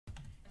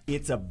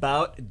It's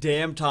about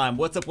damn time.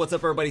 What's up,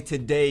 everybody?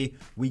 Today,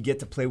 we get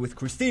to play with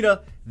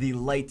Christina, the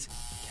light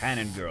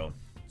cannon girl.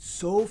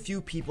 So few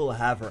people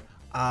have her.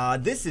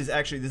 This is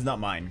not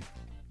mine.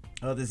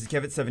 This is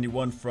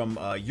Kevit71 from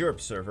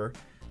Europe server.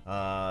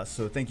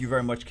 So thank you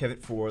very much,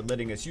 Kevit, for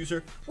letting us use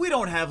her. We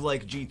don't have,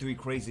 like, G3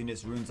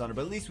 craziness runes on her,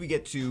 but at least we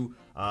get to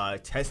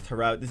test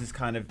her out. This is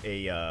kind of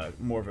a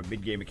more of a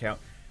mid-game account,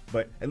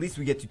 but at least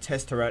we get to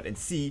test her out and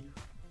see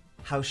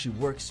how she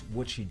works,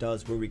 what she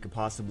does, where we could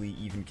possibly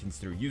even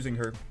consider using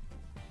her.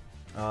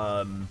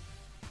 So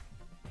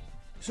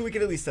we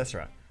can at least test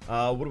her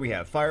out. What do we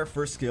have? Fire,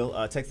 first skill,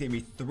 attack the enemy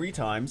 3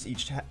 times.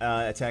 Each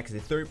attack has a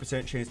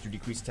 30% chance to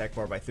decrease attack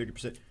bar by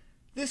 30%.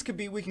 This could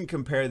be, we can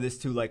compare this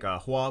to like a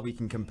Hua. We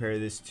can compare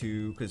this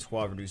to, because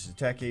Hua reduces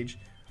attack gauge.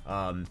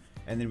 And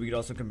then we could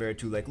also compare it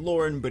to like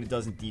Lauren, but it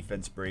doesn't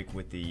defense break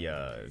with the,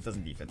 it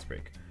doesn't defense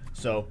break.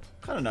 So,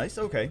 kind of nice,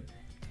 okay.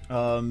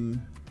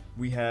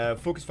 We have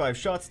focus 5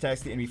 shots,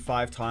 attacks the enemy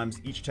 5 times.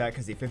 Each attack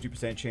has a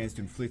 50% chance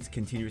to inflict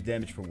continuous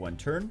damage for 1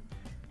 turn.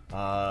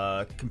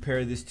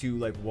 Compare this to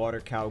like Water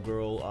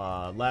Cowgirl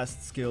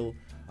last skill.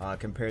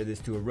 Compare this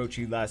to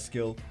Orochi last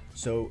skill.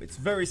 So it's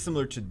very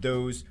similar to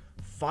those.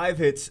 5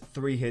 hits,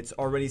 3 hits.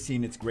 Already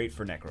seen it's great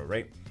for Necro,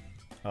 right?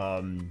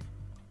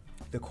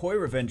 The Koi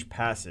Revenge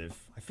passive.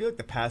 I feel like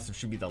the passive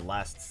should be the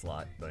last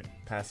slot, but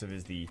passive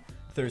is the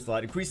 3rd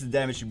slot. Increases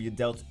damage to be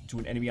dealt to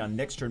an enemy on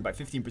next turn by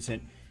 15%.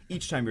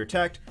 Each time you're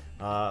attacked,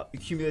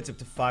 accumulates up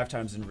to 5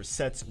 times and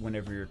resets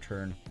whenever your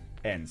turn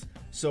ends.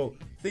 So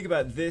think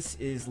about this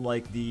is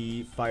like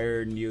the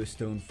Fire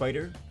Neostone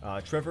Fighter,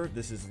 Trevor.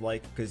 This is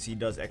like, because he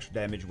does extra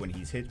damage when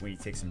he's hit, when he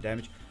takes some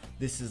damage.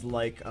 This is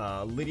like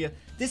Lydia.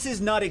 This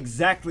is not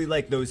exactly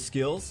like those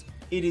skills.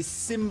 It is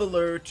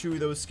similar to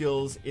those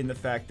skills in the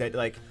fact that,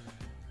 like,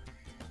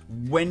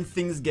 when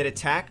things get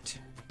attacked,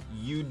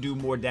 you do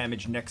more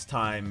damage next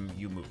time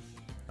you move,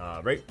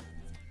 right?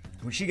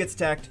 When she gets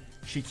attacked,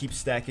 she keeps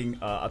stacking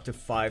up to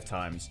 5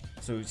 times,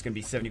 so it's going to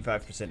be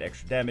 75%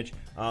 extra damage.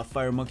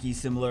 Fire Monkey,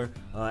 similar.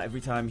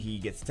 Every time he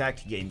gets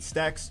attacked, he gains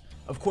stacks.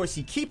 Of course,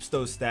 he keeps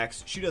those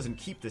stacks. She doesn't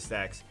keep the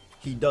stacks.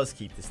 He does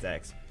keep the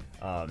stacks.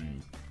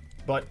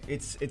 But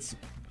it's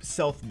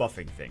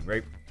self-buffing thing,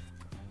 right?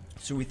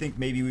 So we think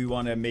maybe we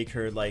want to make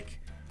her, like,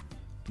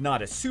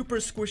 not a super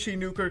squishy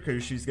nuker,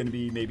 because she's going to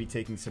be maybe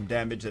taking some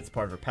damage. That's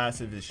part of her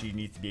passive, is she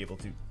needs to be able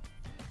to,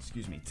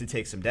 to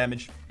take some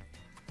damage.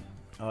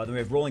 Then we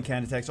have rolling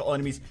cannon attacks. All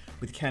enemies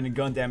with cannon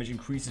gun damage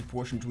increases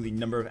proportion to the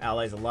number of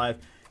allies alive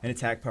and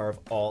attack power of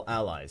all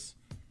allies.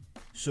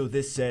 So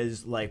this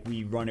says, like,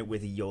 we run it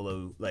with a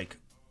YOLO, like,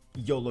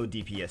 YOLO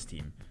DPS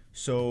team.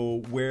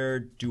 So where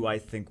do I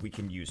think we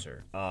can use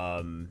her?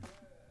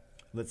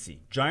 Let's see.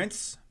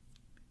 Giants?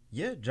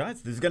 Yeah,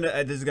 Giants. This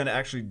is gonna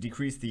actually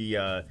decrease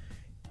the,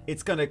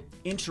 it's gonna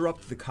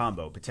interrupt the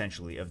combo,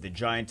 potentially, of the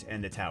Giant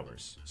and the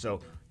Towers. So,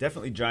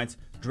 definitely Giants.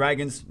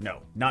 Dragons?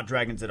 No. Not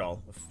Dragons at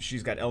all.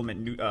 She's got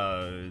element,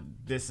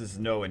 this is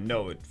no and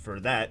no for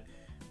that.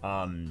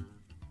 And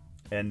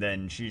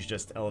then she's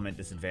just element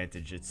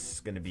disadvantage. It's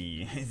gonna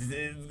be,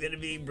 it's gonna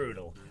be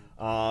brutal.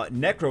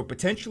 Necro,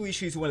 potentially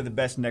she's one of the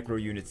best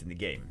Necro units in the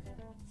game.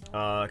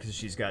 Because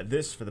she's got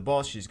this for the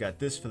boss, she's got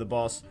this for the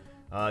boss,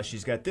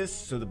 she's got this,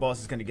 so the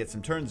boss is gonna get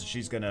some turns,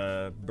 she's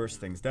gonna burst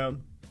things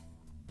down.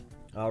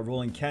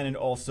 Rolling cannon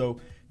also,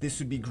 this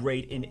would be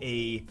great in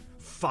a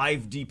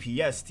 5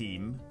 DPS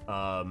team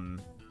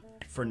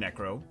for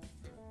Necro.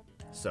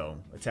 So,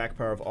 attack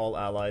power of all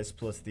allies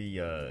plus the,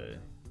 we're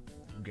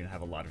gonna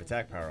have a lot of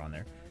attack power on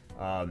there.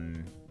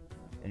 And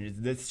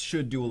this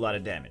should do a lot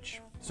of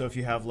damage. So if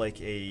you have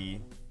like a,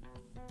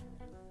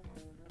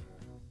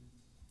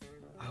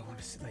 I want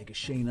to say like a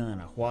Shayna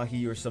and a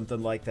Huahi or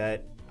something like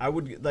that, I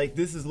would, like,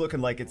 this is looking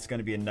like it's going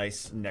to be a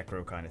nice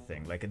Necro kind of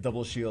thing. Like a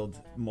double shield,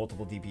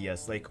 multiple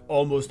DPS, like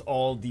almost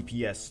all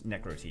DPS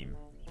Necro team.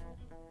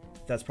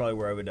 That's probably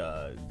where I would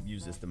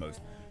use this the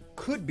most.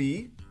 Could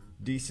be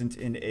decent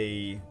in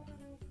a,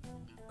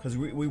 because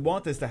we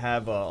want this to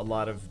have a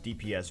lot of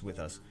DPS with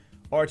us.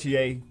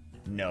 RTA,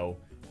 no.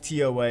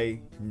 TOA,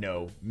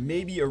 no.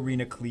 Maybe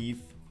Arena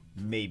Cleave,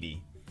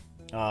 maybe.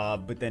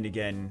 But then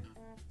again,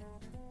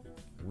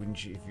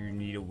 wouldn't you, if you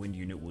need a wind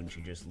unit, wouldn't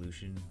you just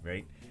Lucian,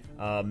 right?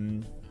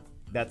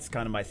 That's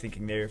kind of my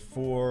thinking there.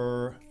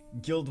 For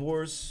Guild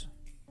Wars,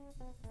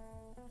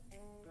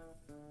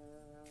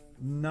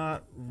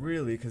 not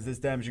really, because this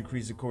damage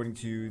increases according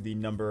to the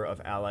number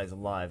of allies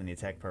alive and the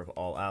attack power of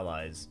all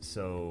allies,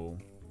 so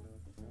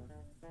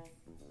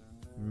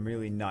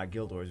really not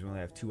Guild Wars. We only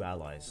have 2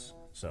 allies,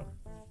 so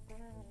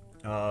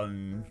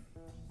and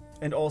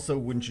also,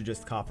 wouldn't you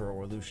just Copper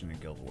or Lucian in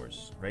Guild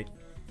Wars, right?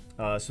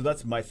 So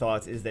that's my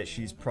thoughts, is that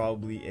she's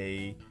probably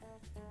a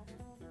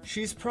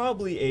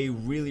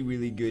really,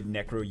 really good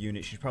Necro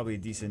unit. She's probably a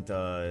decent,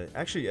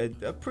 actually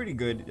a pretty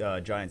good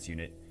Giants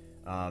unit,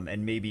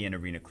 and maybe an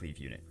Arena Cleave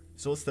unit.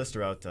 So let's test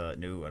her out.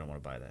 No, I don't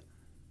want to buy that.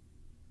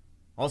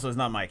 Also, it's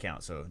not my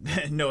account, so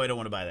no, I don't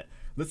want to buy that.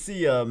 Let's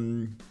see,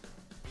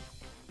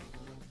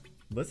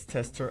 let's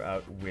test her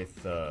out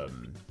with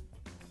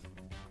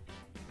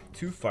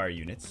 2 fire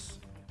units.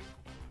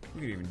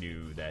 We could even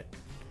do that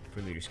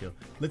for leader skill.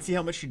 Let's see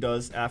how much she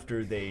does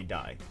after they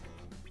die.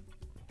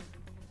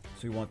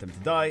 So we want them to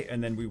die,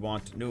 and then we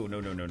want... No.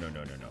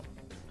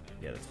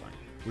 Yeah, that's fine.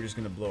 We're just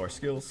going to blow our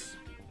skills.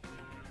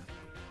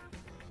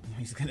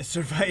 He's going to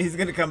survive. He's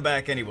going to come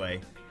back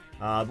anyway.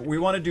 But we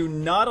want to do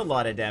not a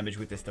lot of damage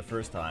with this the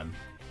first time.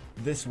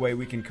 This way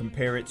we can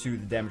compare it to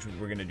the damage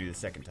we're going to do the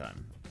second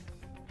time.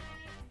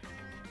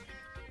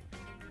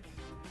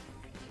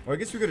 Or I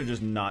guess we could have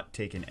just not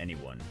taken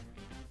anyone.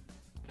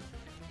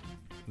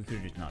 We could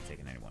have just not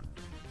taken anyone.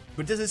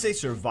 But does it say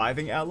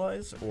surviving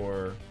allies,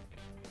 or...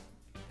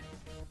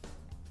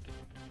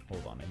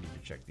 Hold on, I need to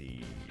check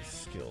the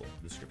skill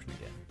description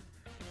again.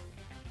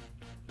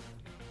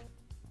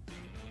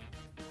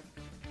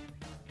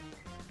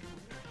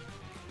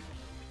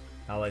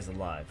 Allies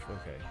alive,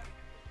 okay.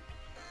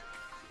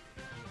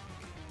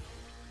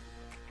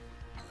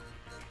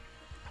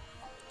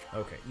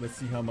 Okay, let's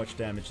see how much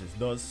damage this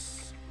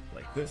does.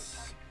 Like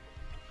this.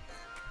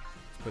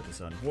 Let's put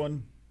this on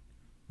 1.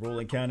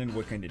 Rolling cannon,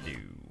 what can it do?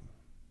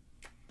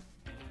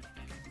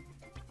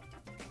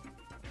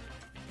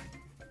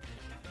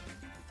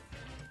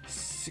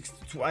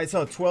 I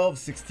saw 12,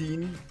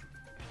 16.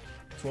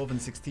 12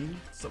 and 16?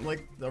 Something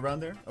like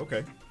around there?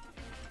 Okay.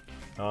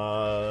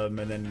 And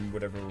then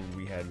whatever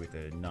we had with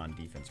the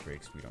non-defense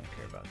breaks, we don't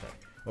care about that.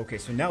 Okay,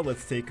 so now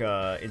let's take,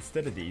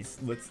 instead of these,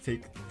 let's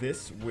take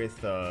this with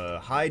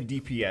high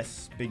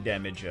DPS, big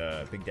damage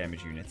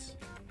units.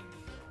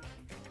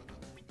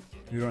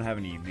 We don't have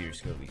any leader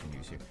skill we can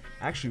use here.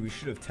 Actually, we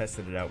should have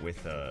tested it out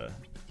with,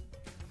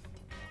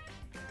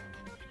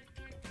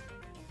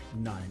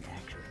 not an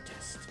accurate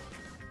test.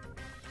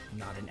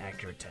 Not an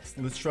accurate test.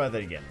 Let's try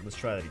that again. Let's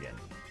try that again.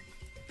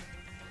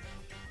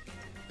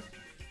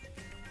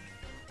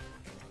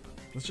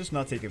 Let's just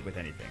not take it with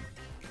anything.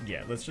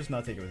 Yeah, let's just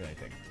not take it with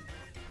anything.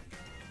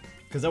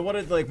 Because I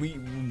wanted, like,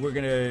 we're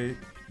gonna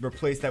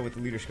replace that with the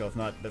leader skill. It's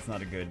not, that's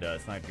not a good,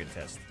 it's not a good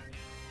test.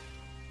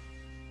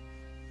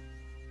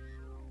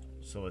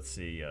 So let's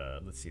see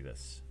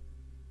this.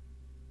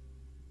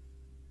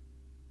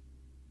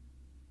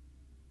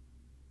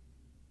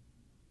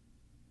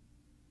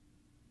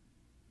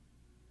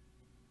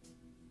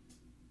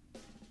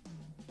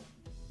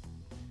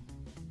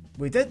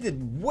 Wait, that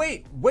did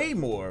way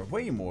more.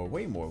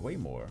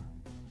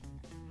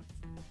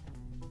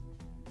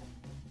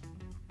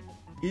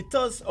 It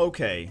does,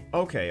 okay.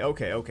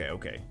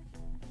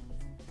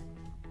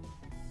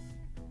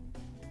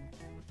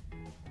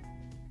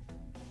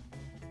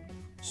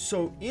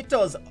 So it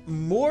does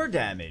more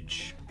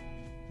damage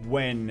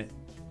when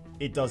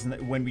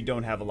when we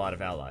don't have a lot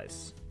of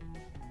allies.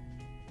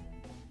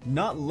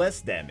 Not less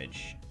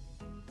damage.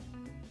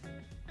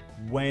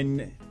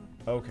 When,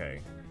 okay.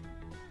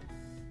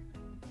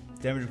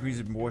 Damage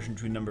increases in proportion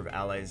to a number of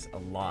allies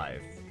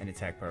alive and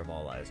attack power of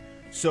all allies.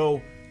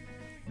 So,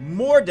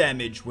 more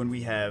damage when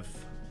we have...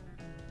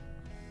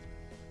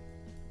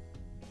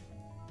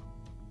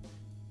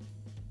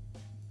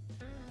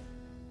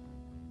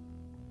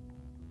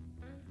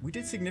 We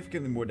did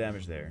significantly more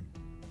damage there.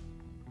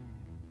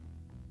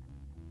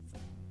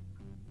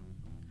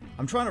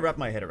 I'm trying to wrap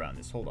my head around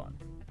this. Hold on.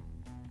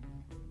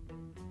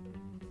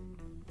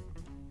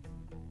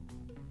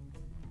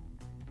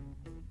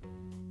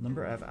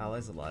 Number of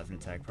allies alive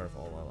and attack power of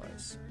all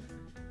allies.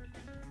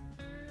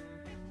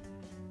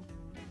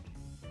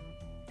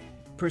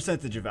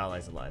 Percentage of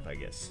allies alive, I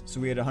guess. So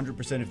we had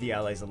 100% of the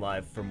allies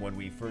alive from when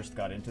we first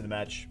got into the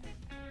match.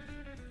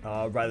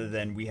 Rather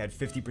than we had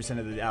 50%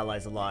 of the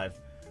allies alive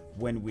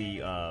when we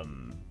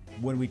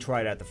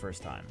tried out the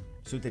first time.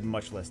 So it did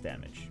much less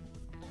damage.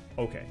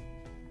 Okay.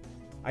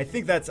 I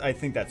think that's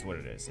what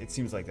it is. It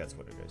seems like that's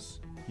what it is.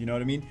 You know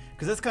what I mean?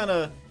 Because it's kind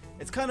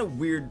of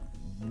weird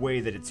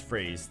way that it's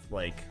phrased.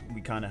 Like, we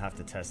kind of have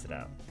to test it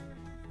out.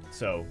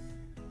 So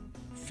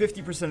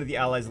 50% of the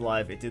allies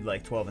alive, it did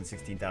like 12 and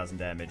 16,000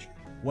 damage.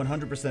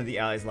 100% of the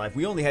allies alive,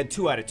 we only had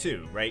 2 out of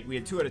 2, right? We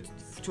had 2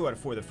 out of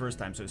 4 the first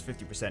time, so it was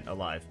 50%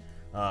 alive.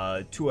 2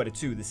 out of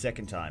 2 the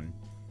second time,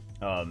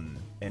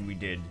 and we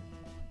did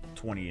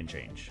 20 and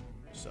change.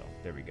 So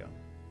there we go.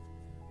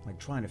 I'm like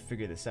trying to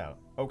figure this out.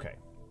 Okay.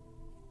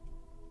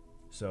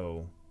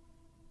 So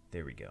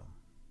there we go.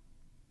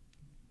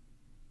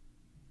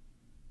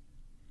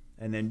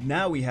 And then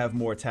now we have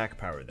more attack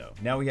power, though.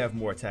 Now we have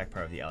more attack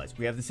power of the allies.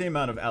 We have the same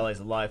amount of allies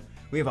alive.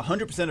 We have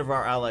 100% of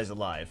our allies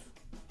alive.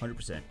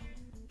 100%.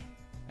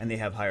 And they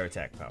have higher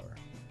attack power.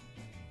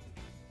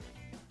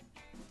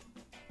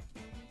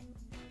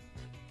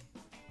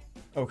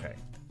 Okay.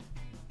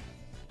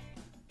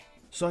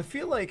 So I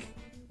feel like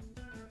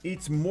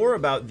it's more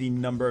about the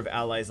number of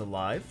allies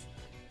alive,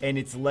 and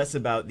it's less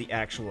about the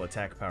actual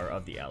attack power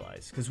of the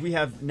allies. Because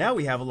now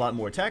we have a lot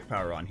more attack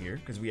power on here,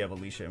 because we have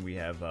Alicia and we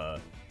have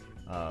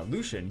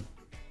Lucian,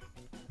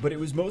 but it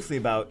was mostly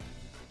about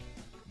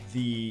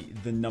the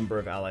number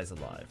of allies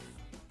alive.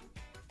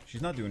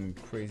 She's not doing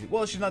crazy.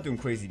 Well, she's not doing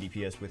crazy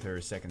DPS with her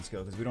second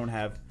skill because we don't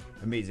have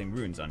amazing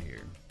runes on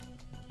here.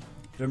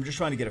 But I'm just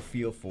trying to get a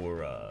feel for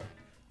her.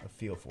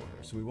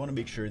 So we want to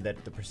make sure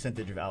that the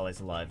percentage of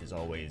allies alive is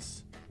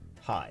always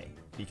high,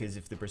 because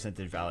if the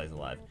percentage of allies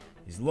alive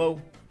is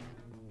low,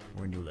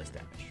 we're gonna do less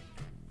damage.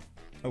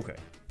 Okay.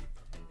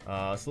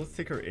 So let's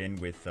take her in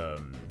with,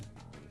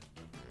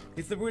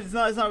 it's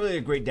not really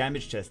a great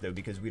damage test though,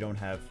 because we don't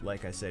have,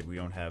 like I said, we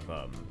don't have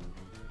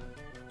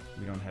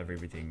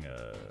everything,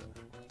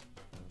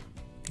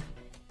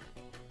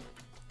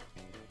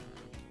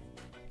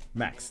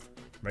 maxed,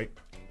 right?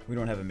 We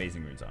don't have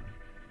amazing runes on.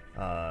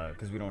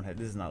 Because we don't have,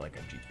 this is not like a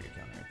G3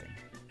 account or anything.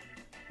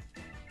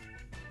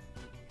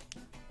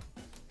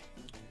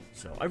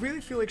 So I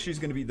really feel like she's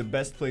going to be, the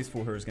best place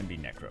for her is going to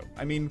be Necro.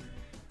 I mean,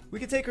 we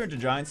could take her into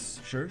Giants,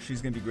 sure,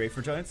 she's going to be great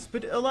for Giants,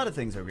 but a lot of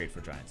things are great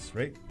for Giants,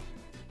 right?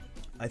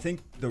 I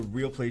think the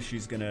real place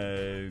she's going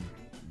to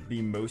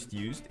be most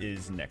used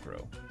is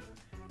Necro.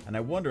 And I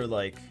wonder,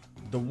 like,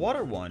 the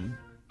water one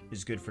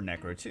is good for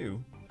Necro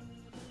too,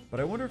 but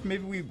I wonder if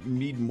maybe we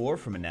need more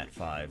from a Nat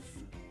 5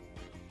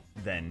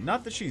 then.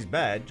 Not that she's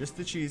bad, just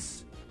that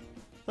she's,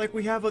 like,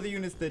 we have other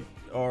units that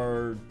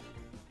are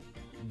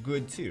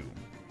good too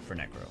for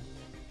Necro.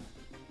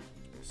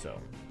 So,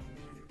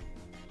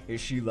 is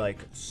she, like,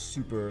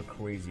 super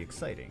crazy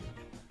exciting,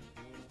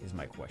 is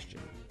my question.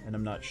 And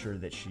I'm not sure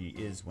that she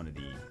is one of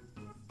the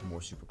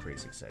more super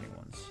crazy exciting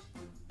ones.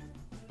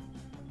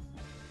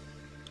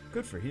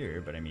 Good for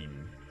here, but I mean,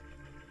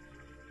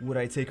 would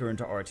I take her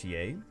into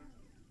RTA?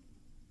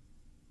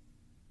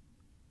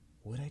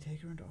 Would I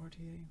take her into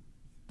RTA?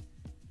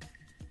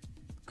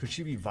 Could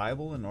she be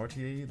viable in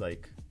RTA?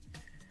 Like,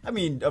 I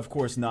mean, of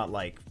course not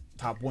like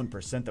top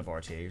 1% of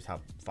RTA or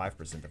top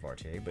 5% of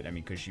RTA, but I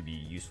mean, could she be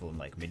useful in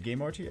like mid-game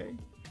RTA?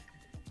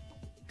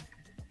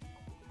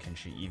 Can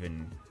she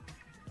even...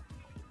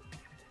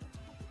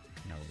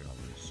 No, we're gonna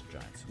lose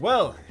Giants.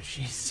 Well,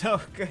 she's so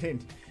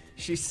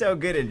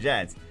good in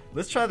Giants.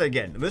 Let's try that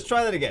again. Let's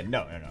try that again.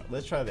 No.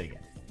 Let's try that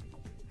again.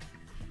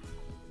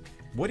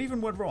 What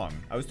even went wrong?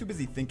 I was too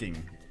busy thinking.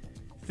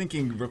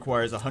 Thinking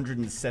requires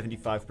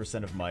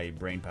 175% of my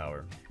brain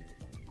power.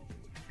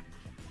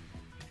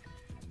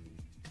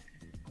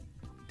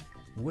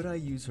 Would I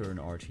use her in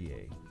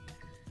RTA?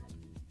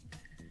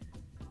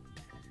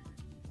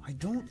 I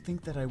don't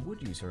think that I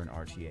would use her in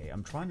RTA.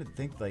 I'm trying to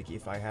think, like,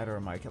 if I had her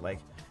in my, like,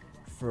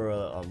 for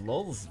a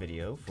lulz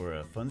video, for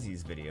a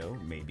funsies video,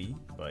 maybe,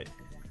 but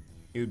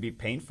it would be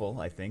painful,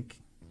 I think.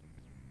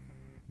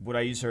 Would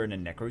I use her in a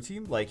Necro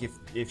team? Like,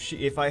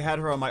 if I had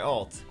her on my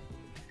alt,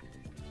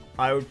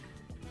 I would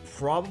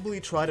probably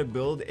try to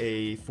build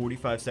a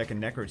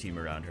 45-second Necro team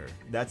around her.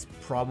 That's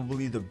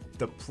probably the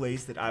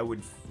place that I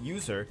would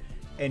use her,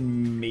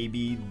 and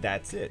maybe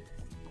that's it,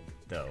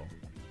 though.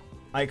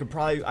 I could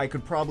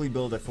probably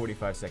build a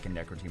 45-second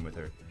Necro team with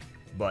her,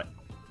 but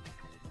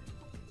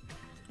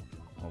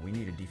oh, we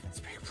need a defense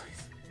break,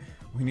 please.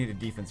 We need a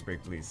defense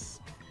break, please.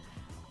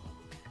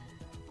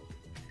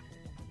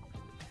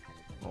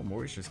 Oh,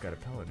 Maurice just got a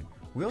paladin.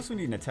 We also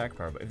need an attack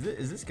power, but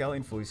is this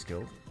Galleon fully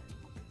skilled?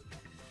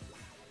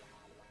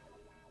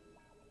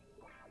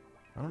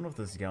 I don't know if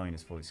this Galleon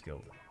is fully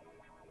skilled.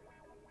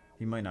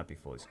 He might not be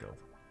fully skilled.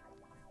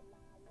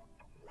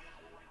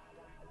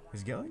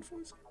 Is Galleon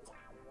fully skilled?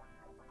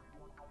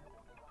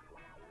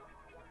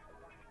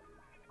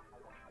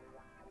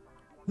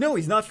 No,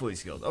 he's not fully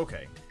skilled.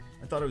 Okay.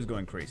 I thought I was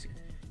going crazy.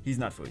 He's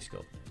not fully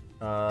skilled.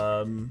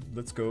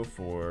 Let's go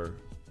for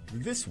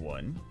this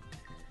one.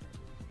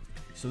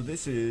 So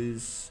this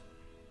is...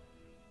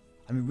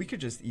 I mean, we could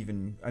just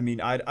even... I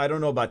mean, I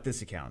don't know about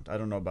this account. I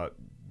don't know about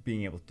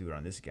being able to do it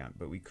on this account,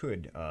 but we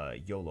could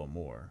YOLO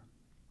more.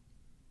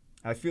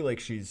 I feel like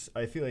she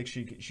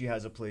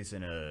has a place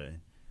in a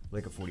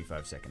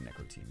 45-second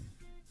Necro team.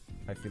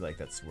 I feel like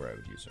that's where I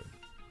would use her.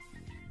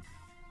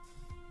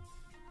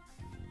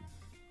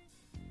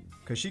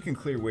 Because she can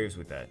clear waves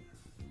with that.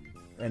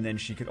 And then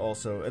she could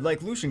also...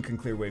 Like, Lucian can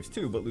clear waves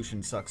too, but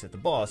Lucian sucks at the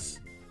boss,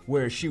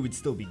 where she would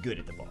still be good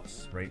at the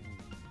boss, right?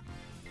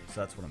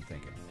 So that's what I'm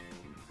thinking.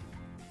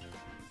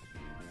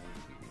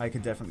 I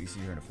could definitely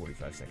see her in a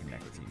 45-second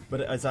Necro team.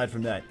 But aside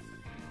from that,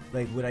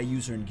 like, would I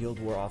use her in Guild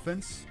War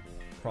offense?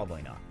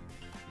 Probably not.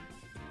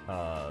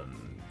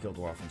 Guild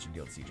War offense or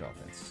Guild Siege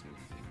offense.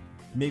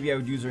 Maybe I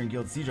would use her in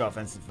Guild Siege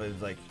offense if it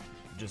was like,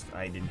 just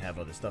I didn't have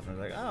other stuff and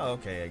I was like, oh,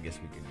 okay, I guess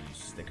we could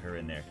stick her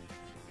in there.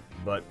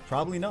 But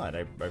probably not.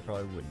 I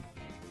probably wouldn't.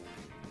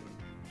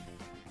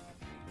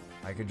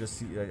 I could just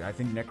see, I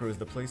think Necro is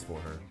the place for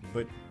her.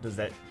 But does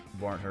that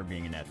warrant her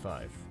being in Nat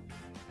 5?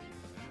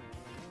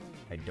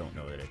 I don't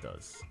know that it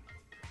does.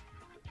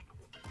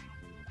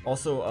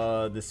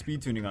 Also, the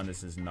speed tuning on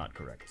this is not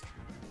correct.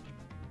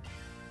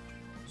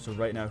 So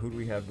right now, who do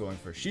we have going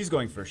first? She's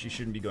going first. She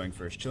shouldn't be going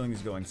first. Chilling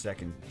is going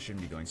second.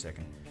 Shouldn't be going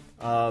second.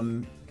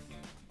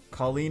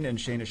 Colleen and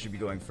Shayna should be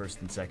going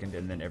first and second,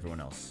 and then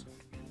everyone else.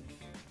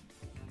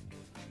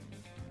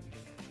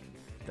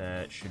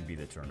 That should be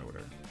the turn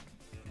order.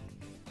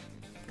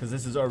 Because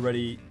this is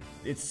already...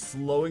 It's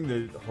slowing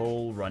the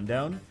whole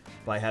rundown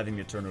by having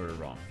the turn order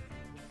wrong.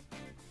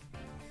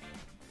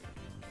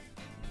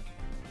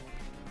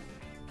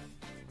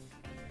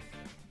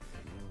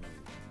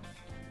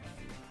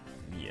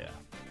 Yeah.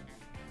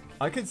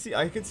 I could see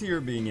her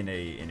being in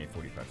a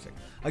 45 second.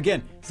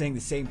 Again, saying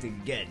the same thing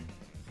again.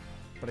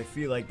 But I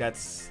feel like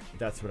that's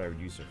what I would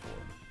use her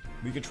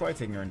for. We could try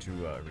taking her into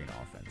arena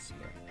offense,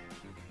 but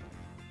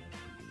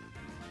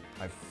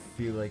I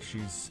feel like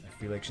she's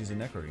a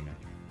Necro unit.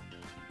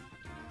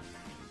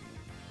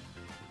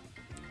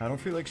 I don't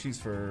feel like she's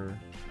for.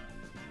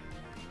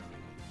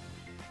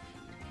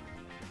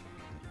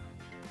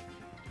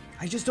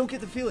 I just don't get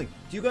the feeling.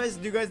 Do you guys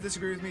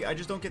disagree with me? I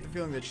just don't get the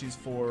feeling that she's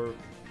for.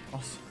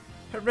 Also,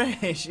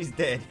 hooray, she's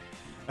dead.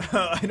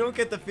 I don't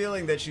get the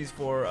feeling that she's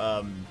for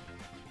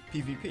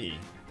PvP.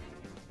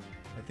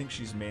 I think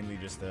she's mainly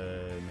just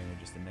a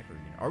Necro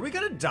unit. Are we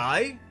gonna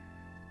die?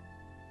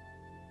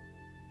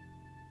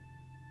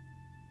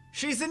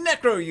 She's a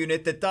Necro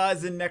unit that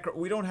dies in Necro.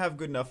 We don't have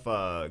good enough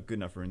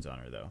runes on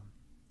her though.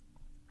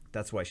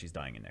 That's why she's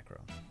dying in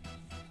Necro.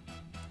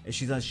 And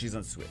she's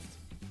on Swift.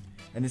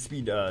 And the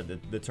speed,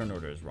 the turn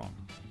order is wrong.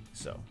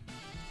 So,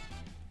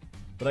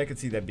 but I could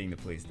see that being the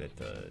place that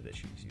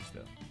she was used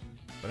though.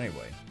 But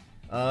anyway,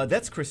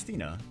 that's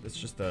Christina. That's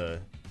just a.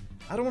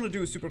 I don't want to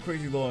do a super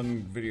crazy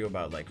long video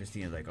about like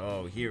Christina, like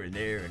oh here and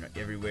there and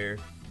everywhere.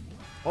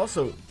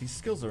 Also, these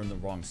skills are in the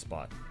wrong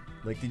spot.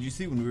 Like, did you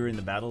see when we were in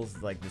the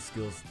battles, like the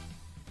skills,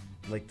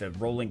 like the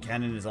rolling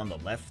cannon is on the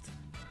left?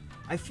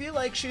 I feel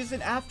like she's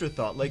an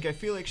afterthought. Like I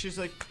feel like she's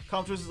like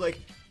Comptos is like,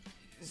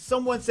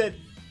 someone said,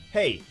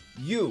 hey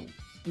you.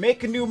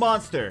 Make a new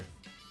monster.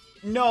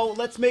 No,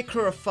 let's make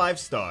her a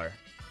 5-star.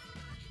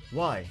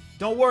 Why?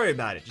 Don't worry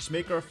about it. Just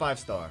make her a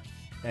 5-star.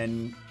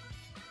 And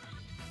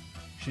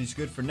she's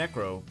good for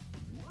Necro,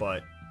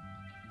 but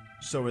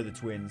so are the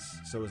twins.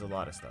 So is a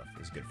lot of stuff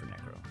is good for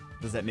Necro.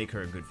 Does that make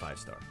her a good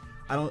 5-star?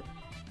 I don't.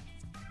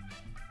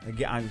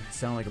 Again, I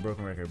sound like a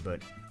broken record,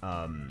 but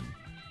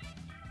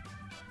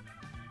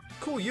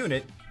cool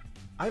unit.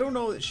 I don't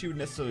know that she would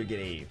necessarily get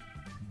a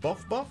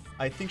buff.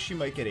 I think she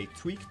might get a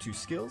tweak to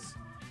skills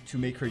to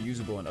make her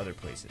usable in other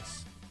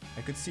places.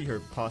 I could see her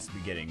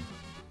possibly getting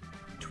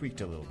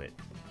tweaked a little bit.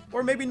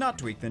 Or maybe not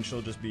tweaked, then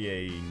she'll just be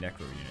a Necro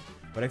unit.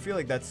 But I feel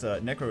like that's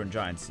Necro and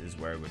Giants is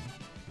where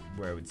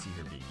I would see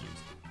her being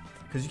used.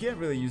 Because you can't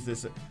really use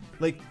this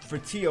like for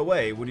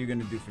TOA. What are you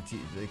gonna do for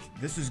like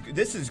this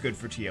is good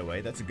for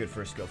TOA. That's a good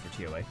first skill for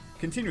TOA.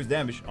 Continuous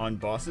damage on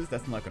bosses,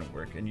 that's not gonna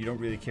work, and you don't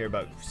really care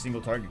about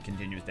single target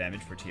continuous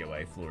damage for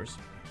TOA floors.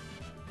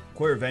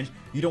 Core Revenge,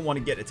 you don't want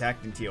to get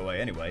attacked in TOA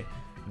anyway.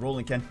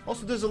 Rolling Ken.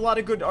 Also, there's a lot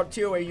of good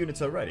TOA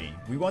units already.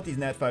 We want these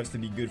Nat 5s to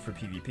be good for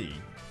PvP.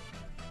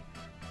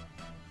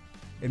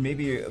 And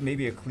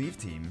maybe a cleave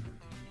team,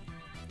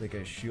 like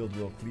a Shield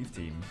Will cleave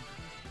team,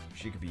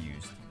 she could be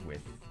used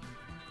with.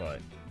 But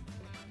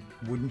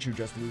wouldn't you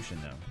just Lucian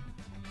though?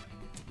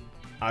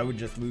 I would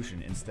just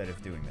Lucian instead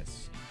of doing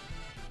this.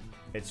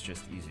 It's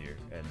just easier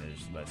and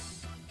there's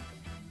less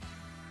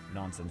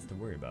nonsense to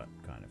worry about,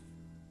 kind of.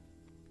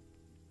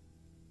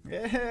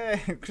 Yeah,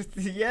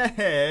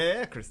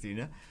 yeah,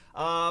 Christina.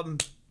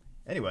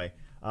 Anyway,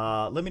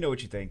 let me know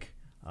what you think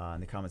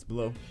in the comments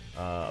below.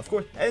 Of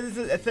course, and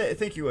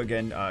thank you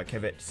again,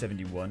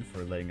 Kevet71,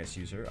 for letting us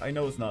use her. I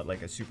know it's not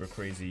like a super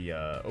crazy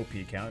OP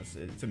account;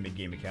 it's a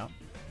mid-game account,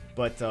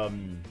 but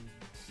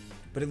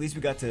at least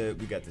we got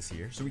to see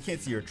her. So we can't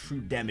see her true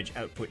damage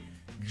output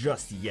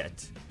just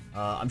yet.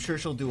 I'm sure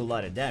she'll do a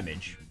lot of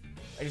damage.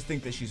 I just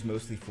think that she's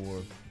mostly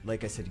for,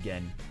 like I said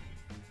again,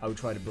 I would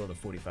try to build a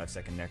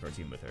 45-second Necro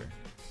team with her.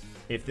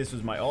 If this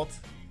was my alt,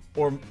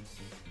 or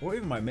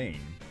even my main,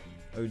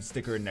 I would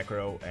stick her in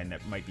Necro, and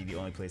that might be the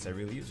only place I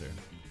really use her.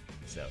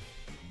 So,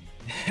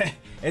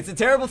 it's a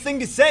terrible thing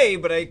to say,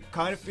 but I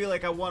kind of feel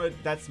like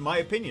that's my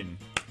opinion.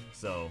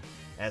 So,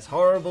 as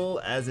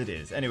horrible as it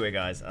is. Anyway,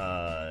 guys,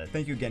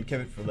 thank you again,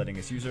 Kevin, for letting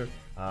us use her.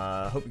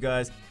 Hope you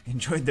guys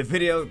enjoyed the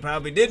video.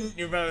 Probably didn't.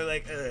 You're probably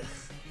like, ugh,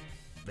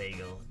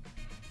 bagel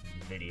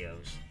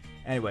videos.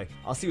 Anyway,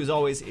 I'll see you as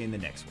always in the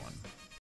next one.